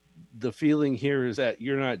think the feeling here is that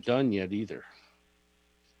you're not done yet either.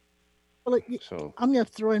 Well, so I'm going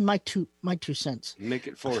to throw in my two cents. Make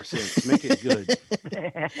it 4 cents. Make it good.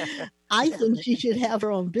 I think she should have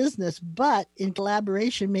her own business, but in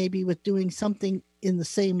collaboration, maybe with doing something in the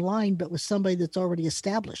same line, but with somebody that's already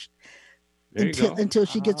established. Until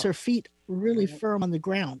she gets her feet really firm on the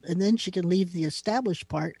ground, and then she can leave the established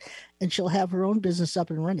part, and she'll have her own business up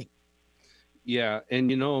and running. Yeah, and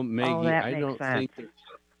Maggie, I don't think that.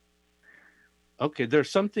 Okay,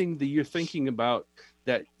 there's something that you're thinking about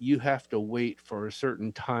that you have to wait for a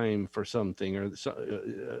certain time for something or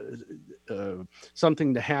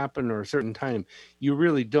something to happen or a certain time. You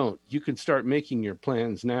really don't. You can start making your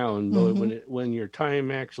plans now, and when your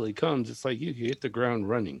time actually comes, it's like you hit the ground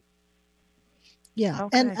running. Yeah,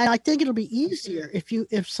 okay. And I think it'll be easier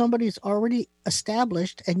if somebody's already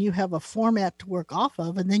established and you have a format to work off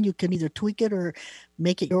of, and then you can either tweak it or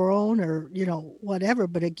make it your own or whatever.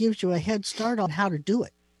 But it gives you a head start on how to do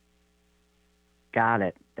it. Got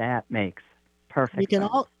it. That makes perfect sense.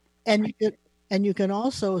 You can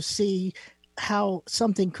also see how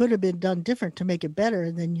something could have been done different to make it better,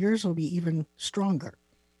 and then yours will be even stronger.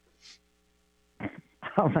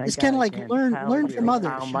 Oh my it's kind of like learn from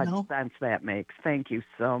others. How much sense that makes. Thank you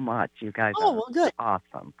so much. You guys good.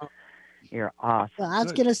 Awesome. You're awesome. Well, I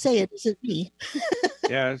was going to say it isn't me.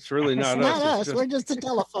 Yeah, it's really not it's us. Not us. We're just a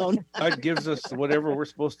telephone. God gives us whatever we're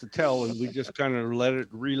supposed to tell, and we just kind of let it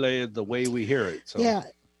relay it the way we hear it. So. Yeah,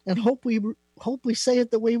 and hope we say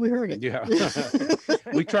it the way we heard it. Yeah.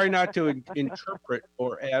 We try not to interpret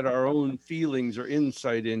or add our own feelings or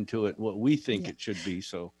insight into it, what we think it should be.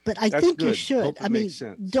 So, but I think good. You should. I mean,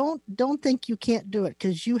 don't think you can't do it,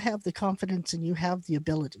 because you have the confidence and you have the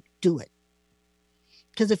ability. Do it.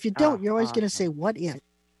 Because if you don't, you're always going to say, "What if?"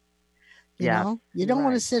 You know, you don't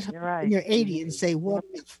want to sit when you're 80 and say, "What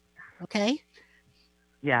if?" Okay.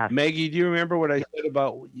 Yeah. Maggie, do you remember what I said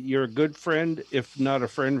about you're a good friend, if not a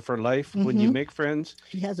friend for life, when you make friends?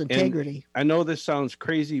 He has integrity. And I know this sounds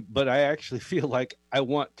crazy, but I actually feel like I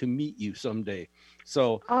want to meet you someday.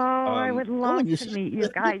 So, I would love to meet you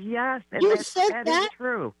guys. Yes, that is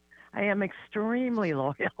true. I am extremely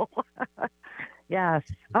loyal. Yes.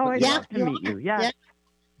 Oh, I'd love to meet you. Yes. Yeah.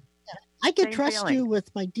 I can trust you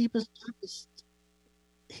with my deepest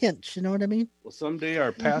hints. You know what I mean? Well, someday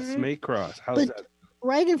our paths may cross. How's that?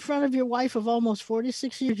 Right in front of your wife of almost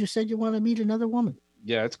 46 years, you said you want to meet another woman.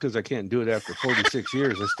 Yeah, it's because I can't do it after 46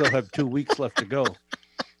 years. I still have 2 weeks left to go.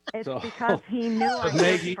 It's because he knew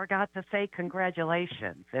I forgot to say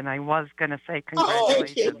congratulations, and I was going to say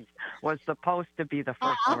congratulations was supposed to be the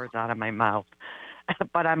first words out of my mouth.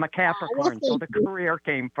 But I'm a Capricorn, so the career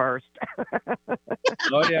came first.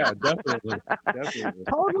 Oh, yeah, definitely.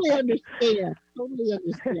 Totally understand.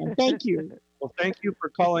 Thank you. Well, thank you for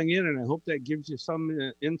calling in, and I hope that gives you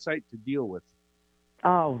some insight to deal with.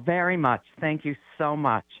 Oh, very much. Thank you so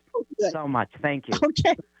much. So much. Thank you.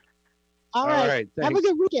 Okay. All right. Have a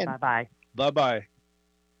good weekend. Bye-bye. Bye-bye.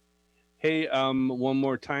 Hey, one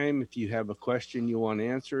more time, if you have a question you want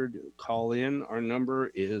answered, call in. Our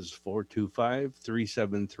number is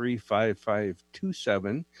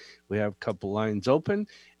 425-373-5527. We have a couple lines open,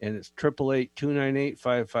 and it's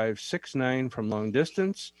 888-298-5569 from long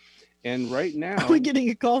distance. And right now, are we getting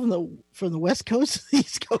a call from the West Coast or the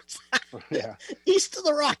East Coast? Yeah. East of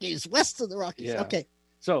the Rockies, west of the Rockies. Yeah. Okay.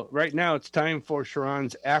 So right now it's time for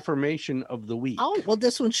Sha'ron's affirmation of the week. Oh, well,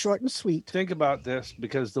 this one's short and sweet. Think about this,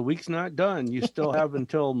 because the week's not done. You still have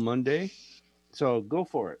until Monday. So go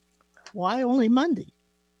for it. Why only Monday?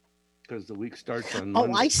 Because the week starts on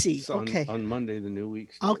Monday. Oh, I see. Okay. On Monday, the new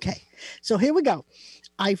week starts. Okay. So here we go.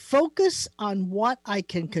 I focus on what I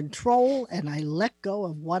can control, and I let go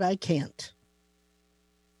of what I can't.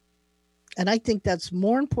 And I think that's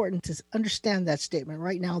more important to understand that statement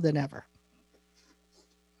right now than ever.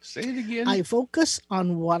 Say it again. I focus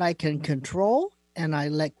on what I can control, and I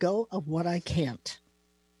let go of what I can't.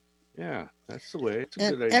 Yeah, that's the way. It's a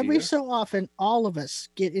good idea. Every so often, all of us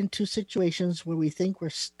get into situations where we think we're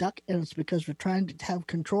stuck, and it's because we're trying to have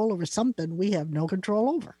control over something we have no control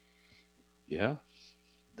over. Yeah.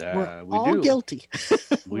 We're all guilty.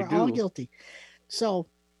 We're all guilty. So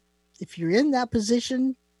if you're in that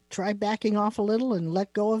position, try backing off a little and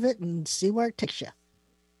let go of it and see where it takes you.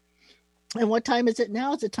 And what time is it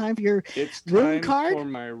now? Is it time for your rune card? For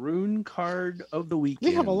my rune card of the weekend.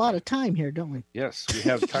 We have a lot of time here, don't we? Yes, we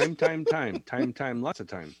have time, lots of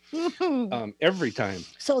time. Every time.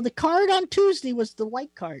 So the card on Tuesday was the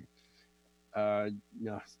white card.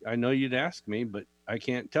 No, I know you'd ask me, but I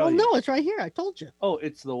can't tell you. No, it's right here. I told you. Oh,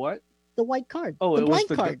 it's the what? The white card. Oh, the blank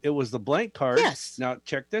card. It was the blank card. Yes. Now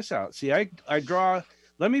check this out. See, I draw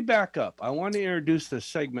let me back up. I want to introduce this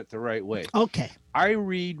segment the right way. Okay. I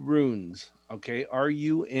read runes, okay,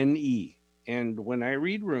 RUNE. And when I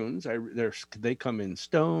read runes, they come in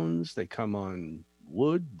stones, they come on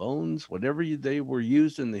wood, bones, whatever they were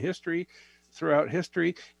used in the history, throughout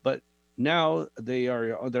history. But now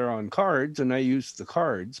they're on cards, and I use the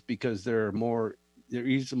cards because they're more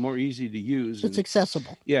easy to use. It's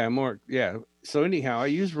accessible. Yeah, So anyhow, I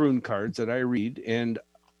use rune cards that I read, and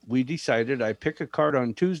we decided I pick a card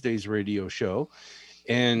on Tuesday's radio show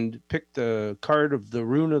and pick the card of the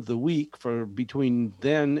rune of the week for between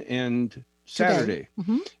then and Saturday.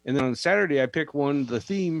 Mm-hmm. And then on Saturday, I pick the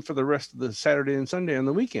theme for the rest of the Saturday and Sunday on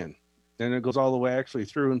the weekend. Then it goes all the way actually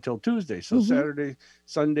through until Tuesday. So Saturday,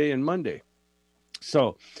 Sunday, and Monday.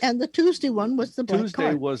 So. And the Tuesday one was the blank Tuesday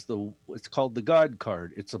card. was it's called the God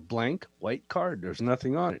card. It's a blank white card. There's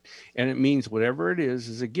nothing on it. And it means whatever it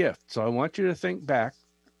is a gift. So I want you to think back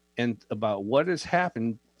and about what has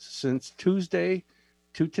happened since Tuesday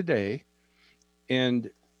to today,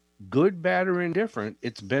 and good, bad, or indifferent,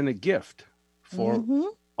 it's been a gift for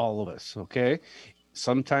all of us. Okay.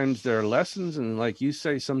 Sometimes there are lessons, and like you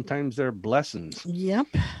say, sometimes they're blessings. Yep.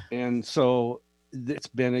 And so it's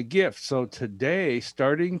been a gift. So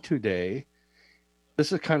starting today,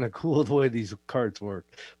 this is kind of cool the way these cards work,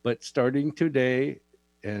 but starting today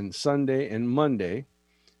and Sunday and Monday,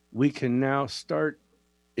 we can now start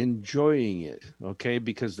enjoying it. Okay.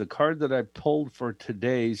 Because the card that I pulled for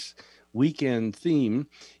today's weekend theme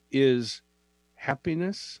is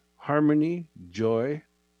happiness, harmony, joy,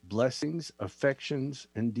 blessings, affections,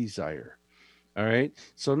 and desire. All right.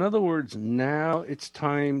 So in other words, now it's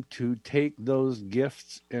time to take those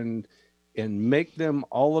gifts and make them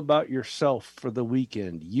all about yourself for the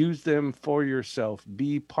weekend. Use them for yourself.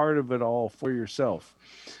 Be part of it all for yourself.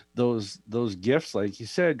 Those gifts, like you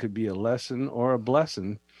said, could be a lesson or a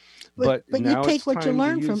blessing. But now you take what you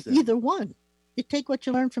learn from them. either one. You take what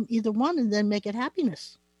you learn from either one and then make it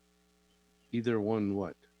happiness. Either one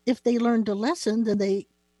what? If they learned a lesson, then they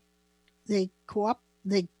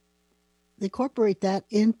incorporate that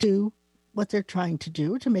into what they're trying to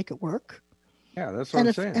do to make it work. Yeah, that's what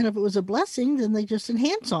I'm saying. And if it was a blessing, then they just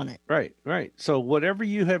enhance on it. Right. So whatever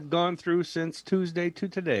you have gone through since Tuesday to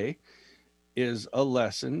today is a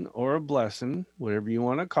lesson or a blessing, whatever you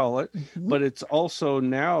want to call it. Mm-hmm. But it's also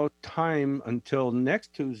now time until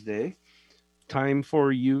next Tuesday, time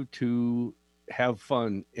for you to have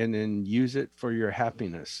fun and then use it for your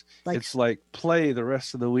happiness. It's like play the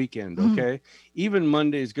rest of the weekend. Okay. Even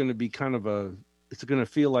Monday is going to be it's going to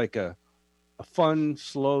feel like a fun,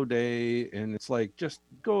 slow day. And it's like, just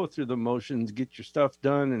go through the motions, get your stuff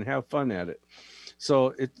done and have fun at it.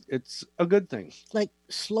 So it's a good thing. Like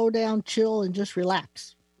slow down, chill, and just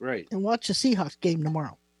relax. Right. And watch the Seahawks game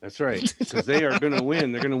tomorrow. That's right. Because they are going to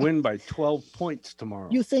win. They're going to win by 12 points tomorrow.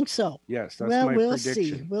 You think so? Yes, that's my prediction.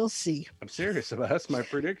 See. We'll see. I'm serious about that's my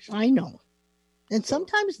prediction. I know. And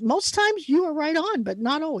most times you are right on, but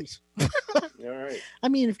not always. All right. I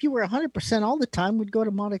mean, if you were 100% all the time, we'd go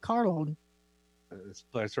to Monte Carlo.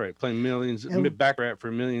 That's right. Playing millions, baccarat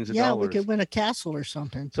for millions of dollars. Yeah, we could win a castle or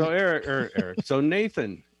something. So Eric. So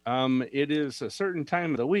Nathan, it is a certain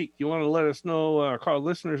time of the week. You want to let us know, our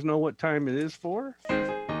listeners know what time it is for?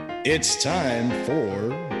 It's time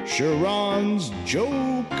for Sha'ron's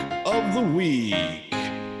Joke of the Week.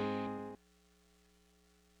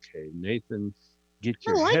 Okay, Nathan, get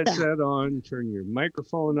your headset on, turn your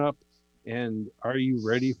microphone up, and are you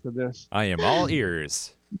ready for this? I am all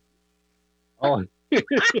ears. All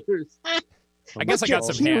ears. I guess I got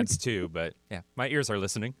some hands too, but yeah, my ears are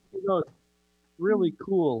listening. You know, it's really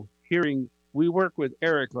cool hearing. We work with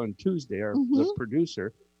Eric on Tuesday, the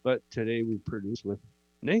producer, but today we produce with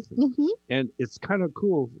Nathan, and it's kind of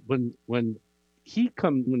cool when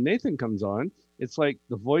Nathan comes on. It's like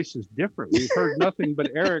the voice is different. We've heard nothing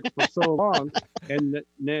but Eric for so long, and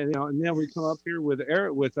then we come up here with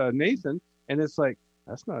Nathan, and it's like,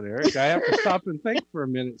 that's not Eric. I have to stop and think for a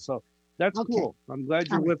minute. So that's cool. I'm glad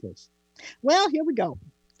you're with us. Well, here we go.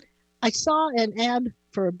 I saw an ad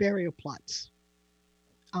for a burial plots.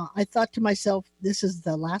 I thought to myself, this is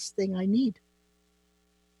the last thing I need.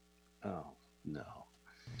 Oh no.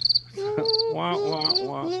 Wah, wah,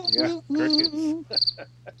 wah. Yeah, crickets.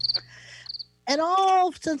 And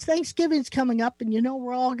since Thanksgiving's coming up and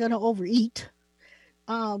we're all going to overeat,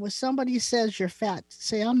 when somebody says you're fat,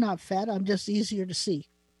 say, I'm not fat, I'm just easier to see.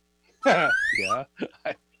 Yeah.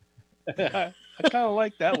 I kind of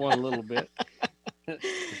like that one a little bit.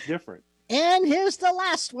 It's different. And here's the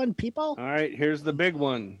last one, people. All right, here's the big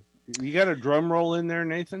one. You got a drum roll in there,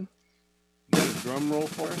 Nathan? You got a drum roll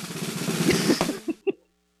for us?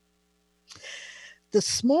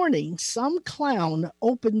 This morning, some clown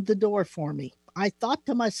opened the door for me. I thought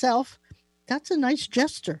to myself, that's a nice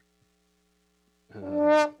gesture.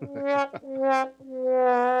 Oh,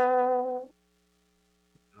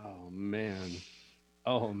 man.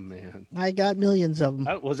 Oh, man. I got millions of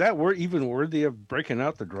them. Was that even worthy of breaking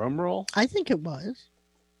out the drum roll? I think it was.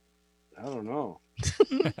 I don't know.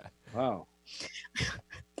 Wow.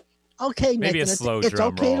 Okay, maybe Nathan, a slow it's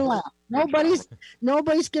drum okay to roll. laugh.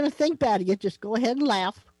 Nobody's going to think bad of you. Just go ahead and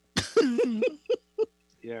laugh.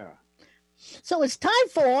 Yeah. So it's time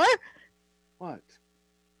for What?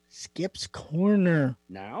 Skip's Corner.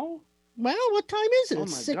 Now? Well, what time is it? Oh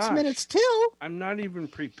It's my 6 gosh. minutes till. I'm not even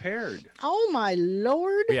prepared. Oh, my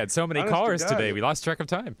Lord. We had so many Honest to callers God. today, we lost track of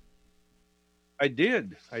time. I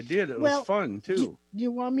did. It was fun, too. Do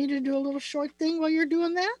you want me to do a little short thing while you're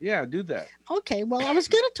doing that? Yeah, do that. Okay, well, I was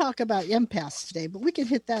going to talk about empaths today, but we can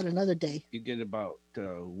hit that another day. You get about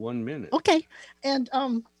 1 minute. Okay, and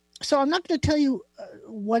so I'm not going to tell you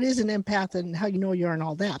what is an empath and how you know you are and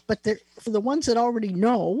all that, but for the ones that already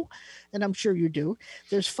know, and I'm sure you do,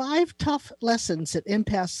 there's 5 tough lessons that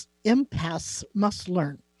empaths must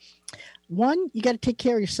learn. 1, you got to take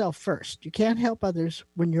care of yourself first. You can't help others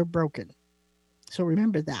when you're broken. So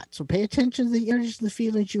remember that. So pay attention to the energies and the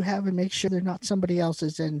feelings you have and make sure they're not somebody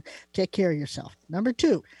else's, and take care of yourself. Number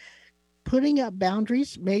 2, putting up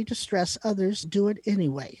boundaries may distress others. Do it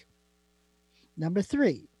anyway. Number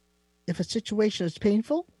 3, if a situation is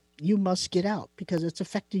painful, you must get out because it's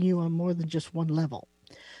affecting you on more than just one level.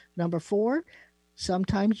 Number 4,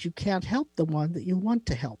 sometimes you can't help the one that you want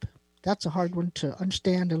to help. That's a hard one to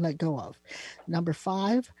understand and let go of. Number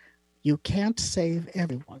 5, you can't save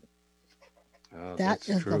everyone. Oh, That that's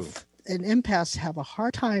is true. and empaths have a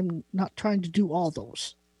hard time not trying to do all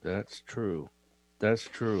those. That's true. That's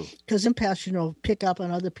true. Because empaths, pick up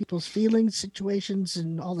on other people's feelings, situations,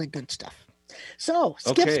 and all that good stuff. So,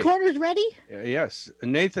 Skip's Okay. Corner's ready? Yes.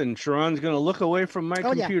 Nathan, Sha'ron's going to look away from my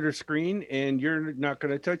Oh, yeah. computer screen, and you're not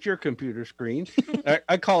going to touch your computer screen.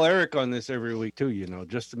 I call Eric on this every week, too,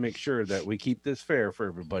 just to make sure that we keep this fair for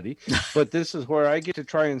everybody. But this is where I get to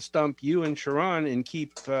try and stump you and Sha'ron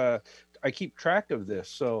and I keep track of this.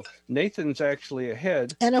 So Nathan's actually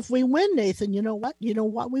ahead. And if we win, Nathan, you know what? You know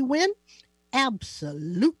what we win?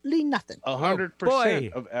 Absolutely nothing.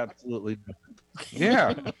 100% of absolutely nothing.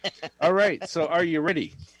 Yeah. All right. So are you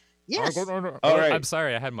ready? Yes. All right. I'm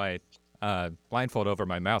sorry, I had my blindfold over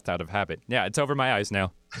my mouth out of habit. Yeah, it's over my eyes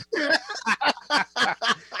now.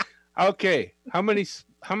 Okay. How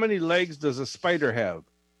many legs does a spider have?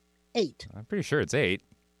 8. I'm pretty sure it's 8.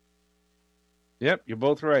 Yep, you're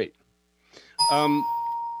both right.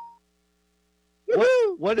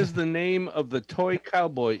 What is the name of the toy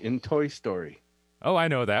cowboy in Toy Story? Oh, I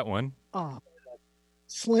know that one.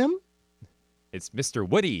 Slim? It's Mr.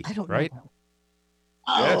 Woody, I don't know right? that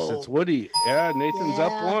one. Yes, it's Woody. Yeah, Nathan's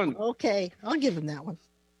up Yeah, 1. Okay, I'll give him that one.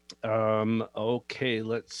 Okay,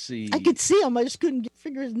 let's see. I could see him. I just couldn't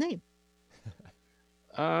figure his name.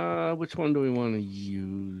 Which one do we want to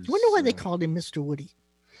use? I wonder why they called him Mr. Woody.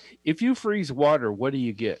 If you freeze water, what do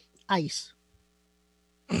you get? Ice.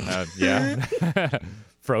 Yeah.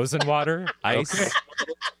 Frozen water, ice. Okay.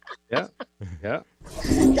 Yeah.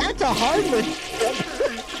 That's a hard one.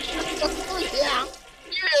 Yeah,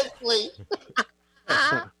 seriously.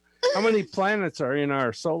 How many planets are in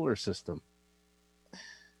our solar system?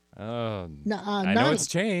 I nine. know it's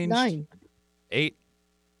changed. 9. 8.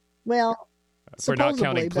 Well, We're not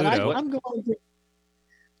counting supposedly, but Pluto. I'm going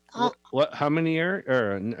to. What? How many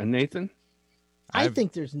are Nathan? I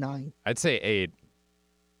think there's 9. I'd say 8.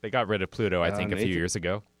 They got rid of Pluto, I think, a few Nathan? years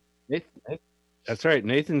ago. Nathan, that's right.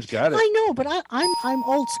 Nathan's got it. I know, but I'm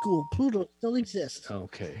old school. Pluto still exists.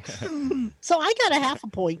 Okay. So I got a half a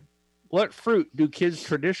point. What fruit do kids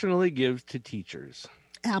traditionally give to teachers?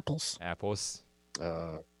 Apples. Apples.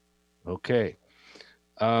 Okay.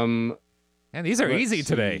 And these are Let's easy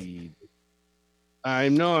today. see. I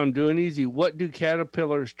know I'm doing easy. What do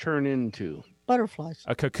caterpillars turn into? Butterflies.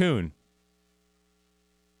 A cocoon.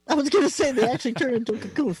 I was going to say they actually turn into a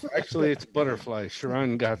cocoon. Actually, it's butterflies.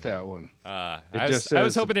 Sha'ron got that one. I just was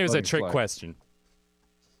says hoping it was a trick butterfly. question.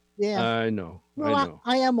 Yeah. I know. Well, I know.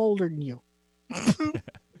 I am older than you.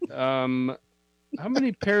 How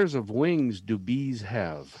many pairs of wings do bees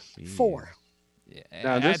have? 4. Yeah,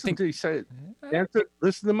 Now,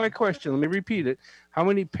 listen to my question. Let me repeat it. How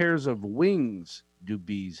many pairs of wings do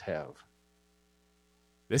bees have?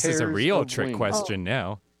 This is a Pairs real of trick wings. question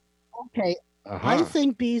now. Okay. I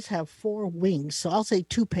think bees have 4 wings, so I'll say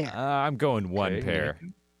 2 pair. I'm going 1 Okay. pair.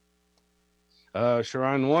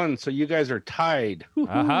 Sha'ron won, so you guys are tied.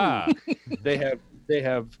 Aha. They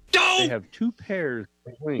have 2 pairs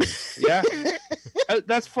Wing. Yeah.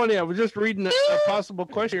 That's funny. I was just reading a possible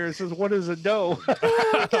question here. It says, what is a doe?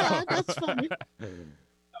 Yeah, that's funny.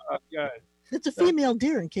 Oh, God. It's a female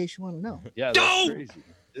deer, in case you want to know. Yeah, that's crazy.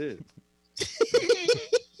 It is.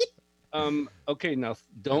 Okay, now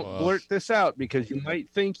don't blurt this out because you might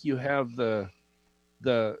think you have the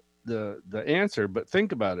answer, but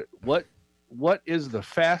think about it. What is the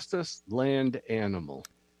fastest land animal?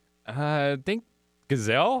 I think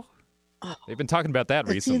gazelle. They've been talking about that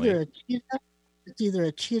recently. It's either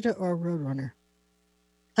a cheetah or a roadrunner.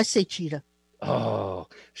 I say cheetah. Oh,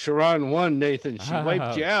 Sha'ron won, Nathan. She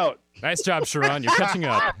wiped you out. Nice job, Sha'ron. You're catching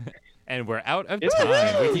up. And we're out of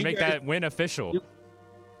time. We can make that win official.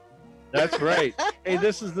 That's right. Hey,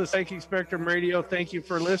 this is the Psychic Spectrum Radio. Thank you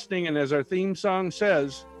for listening. And as our theme song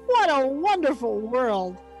says, what a wonderful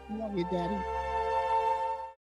world. Love you, Daddy.